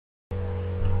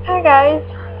Hi guys,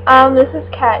 this is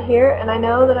Kat here, and I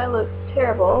know that I look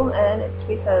terrible, and it's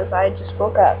because I just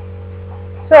woke up.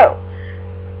 So,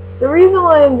 the reason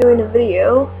why I'm doing a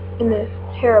video in this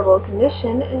terrible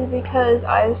condition is because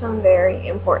I have some very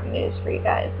important news for you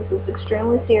guys. This is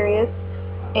extremely serious,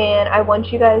 and I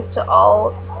want you guys to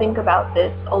all think about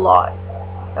this a lot,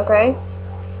 okay?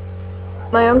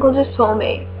 My uncle just told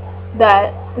me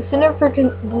that the Center for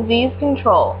Disease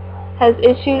Control has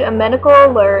issued a medical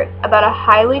alert about a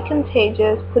highly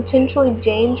contagious, potentially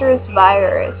dangerous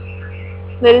virus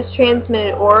that is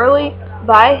transmitted orally,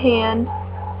 by hand,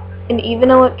 and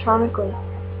even electronically.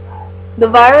 The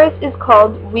virus is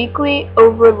called Weekly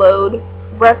Overload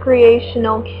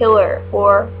Recreational Killer,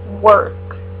 or WORK.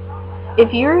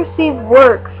 If you receive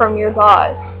work from your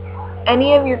boss,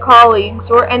 any of your colleagues,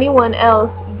 or anyone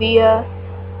else via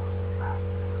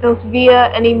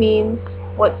any means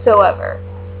whatsoever,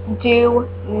 do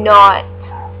not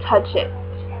touch it.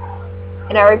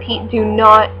 And I repeat, do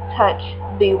not touch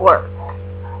the work.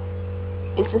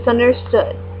 Is this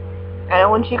understood? I don't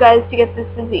want you guys to get this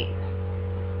disease.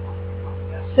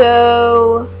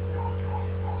 So,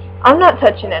 I'm not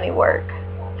touching any work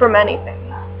from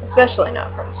anything, especially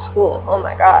not from school. Oh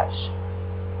my gosh.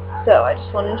 So, I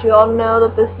just wanted you all to know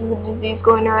that this is a disease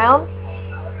going around,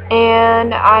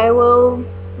 and I will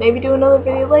maybe do another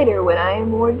video later when I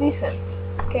am more decent.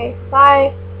 Okay,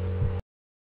 bye.